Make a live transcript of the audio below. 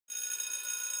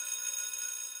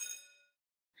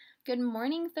Good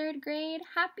morning, third grade.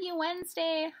 Happy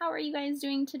Wednesday. How are you guys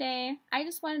doing today? I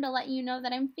just wanted to let you know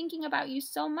that I'm thinking about you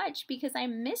so much because I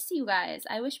miss you guys.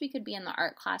 I wish we could be in the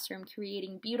art classroom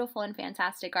creating beautiful and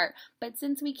fantastic art, but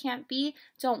since we can't be,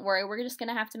 don't worry, we're just going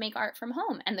to have to make art from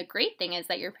home. And the great thing is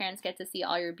that your parents get to see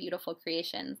all your beautiful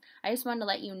creations. I just wanted to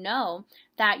let you know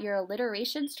that your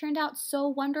alliterations turned out so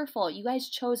wonderful. You guys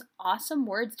chose awesome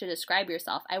words to describe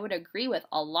yourself. I would agree with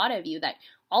a lot of you that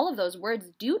all of those words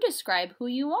do describe who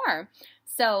you are.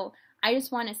 So I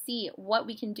just want to see what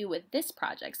we can do with this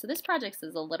project. So this project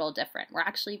is a little different. We're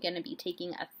actually going to be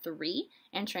taking a 3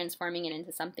 and transforming it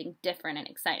into something different and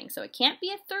exciting. So it can't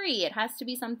be a 3, it has to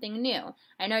be something new.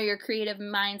 I know your creative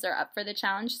minds are up for the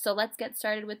challenge, so let's get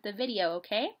started with the video,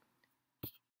 okay?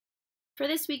 For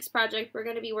this week's project, we're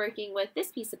going to be working with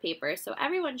this piece of paper. So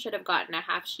everyone should have gotten a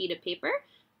half sheet of paper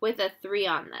with a 3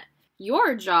 on it.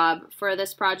 Your job for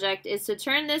this project is to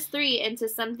turn this 3 into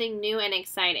something new and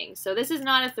exciting. So this is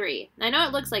not a 3. I know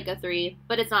it looks like a 3,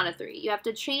 but it's not a 3. You have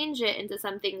to change it into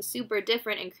something super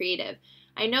different and creative.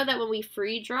 I know that when we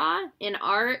free draw in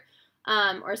art,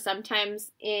 or sometimes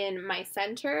in my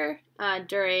center,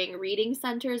 during reading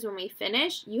centers when we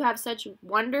finish, you have such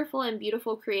wonderful and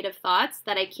beautiful creative thoughts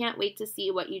that I can't wait to see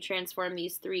what you transform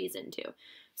these 3s into.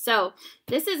 So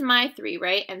this is my 3,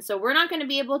 right? And so we're not going to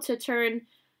be able to turn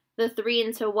the 3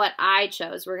 into what I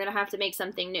chose. We're going to have to make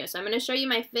something new. So I'm going to show you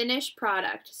my finished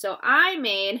product. So I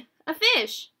made a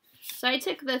fish. So I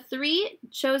took the 3,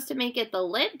 chose to make it the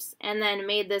lips, and then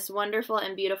made this wonderful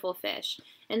and beautiful fish.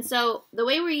 And so the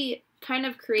way we kind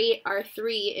of create our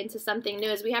 3 into something new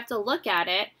is we have to look at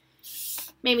it,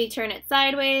 maybe turn it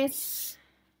sideways,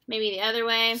 maybe the other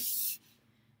way,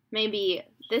 maybe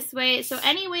this way. So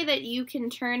any way that you can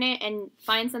turn it and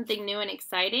find something new and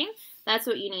exciting, that's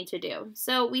what you need to do.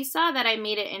 So we saw that I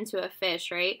made it into a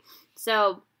fish, right?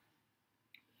 So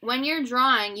when you're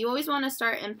drawing, you always want to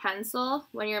start in pencil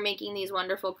when you're making these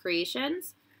wonderful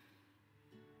creations.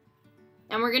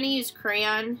 And we're going to use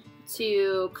crayon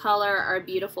to color our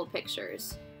beautiful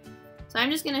pictures. So I'm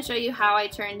just going to show you how I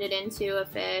turned it into a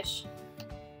fish,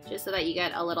 just so that you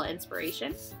get a little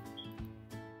inspiration.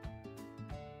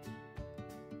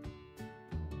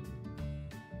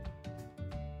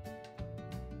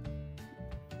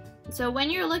 So when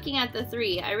you're looking at the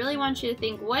 3, I really want you to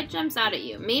think, what jumps out at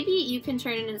you? Maybe you can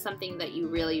turn it into something that you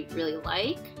really, really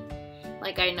like.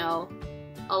 Like I know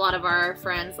a lot of our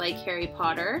friends like Harry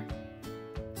Potter.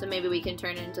 So maybe we can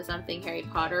turn it into something Harry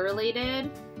Potter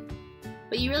related.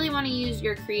 But you really want to use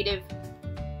your creative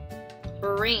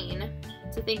brain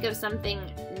to think of something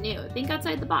new. Think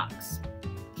outside the box.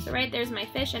 So right there's my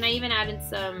fish, and I even added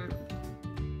some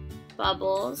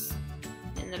bubbles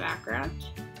in the background.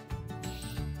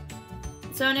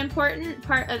 So an important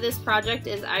part of this project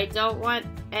is I don't want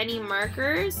any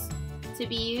markers to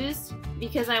be used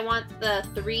because I want the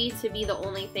 3 to be the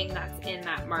only thing that's in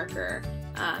that marker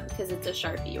because it's a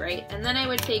Sharpie, right? And then I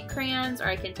would take crayons, or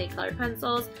I can take colored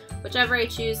pencils, whichever I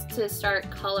choose, to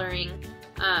start coloring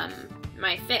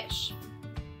my fish.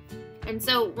 And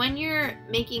so when you're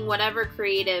making whatever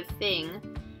creative thing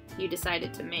you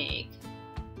decided to make,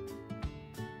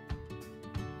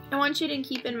 I want you to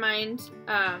keep in mind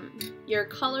your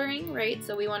coloring, right?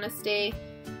 So we want to stay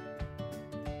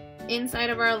inside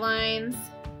of our lines,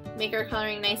 make our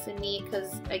coloring nice and neat,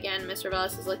 because again, Mr.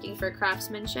 Bellis is looking for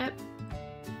craftsmanship,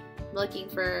 looking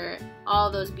for all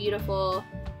those beautiful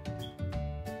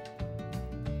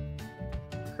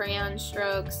crayon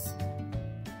strokes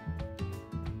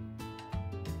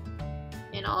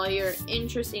and all your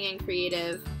interesting and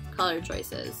creative color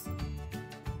choices.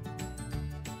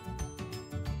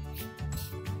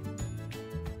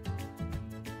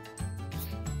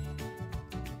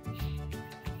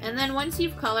 And then once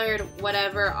you've colored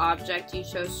whatever object you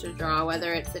chose to draw,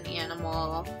 whether it's an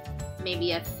animal,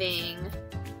 maybe a thing,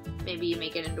 maybe you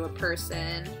make it into a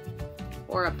person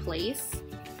or a place,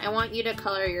 I want you to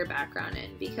color your background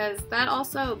in, because that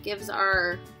also gives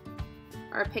our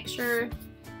picture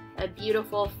a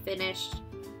beautiful finished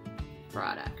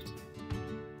product.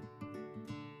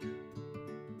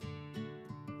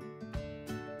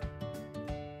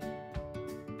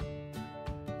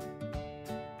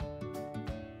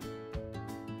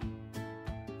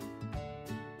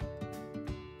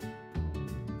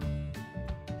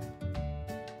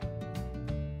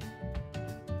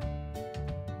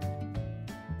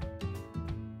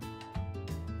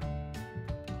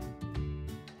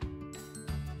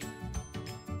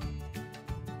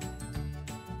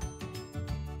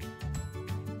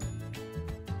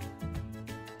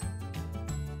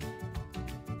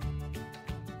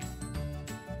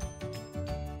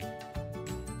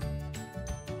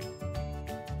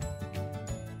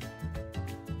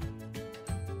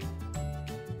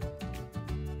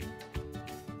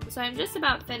 So I'm just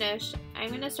about finished. I'm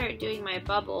going to start doing my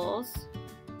bubbles.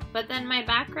 But then my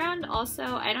background also,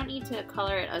 I don't need to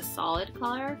color it a solid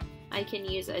color. I can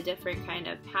use a different kind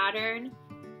of pattern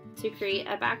to create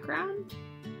a background.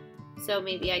 So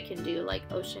maybe I can do like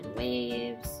ocean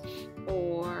waves,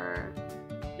 or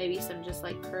maybe some just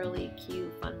like curly,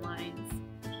 cute, fun lines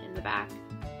in the back,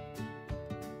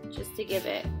 just to give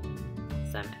it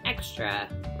some extra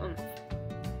oomph.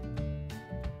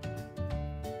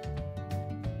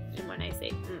 And when I say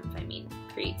oomph, I mean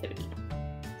creativity.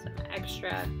 Some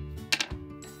extra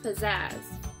pizzazz.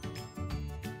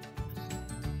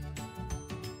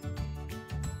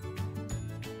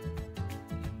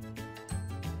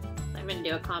 I'm going to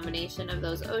do a combination of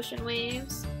those ocean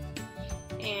waves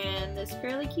and this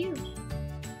curly cue.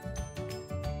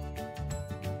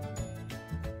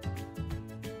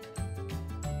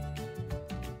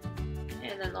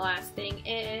 And then the last thing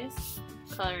is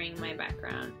coloring my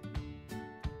background.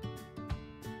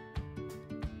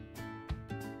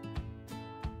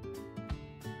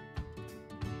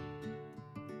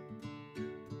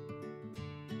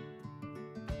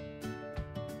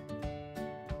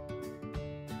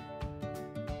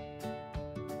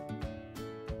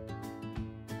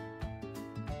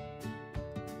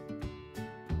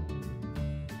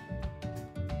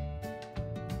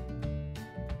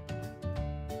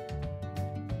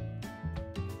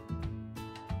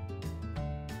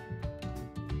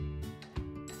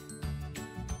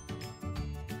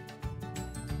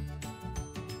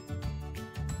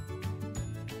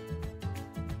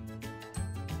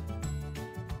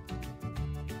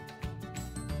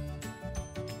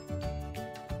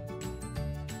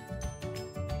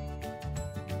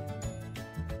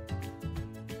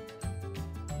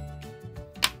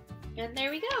 And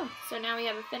there we go. So now we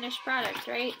have a finished product,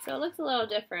 right? So it looks a little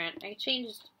different. I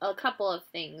changed a couple of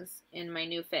things in my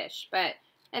new fish, but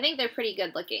I think they're pretty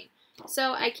good looking.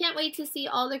 So I can't wait to see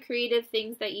all the creative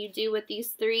things that you do with these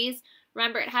threes.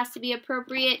 Remember, it has to be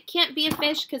appropriate. Can't be a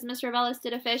fish because Miss Revelis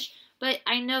did a fish, but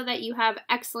I know that you have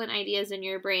excellent ideas in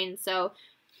your brain. So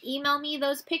email me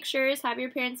those pictures, have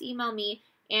your parents email me,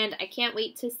 and I can't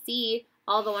wait to see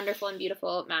all the wonderful and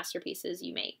beautiful masterpieces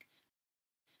you make.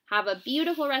 Have a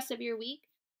beautiful rest of your week.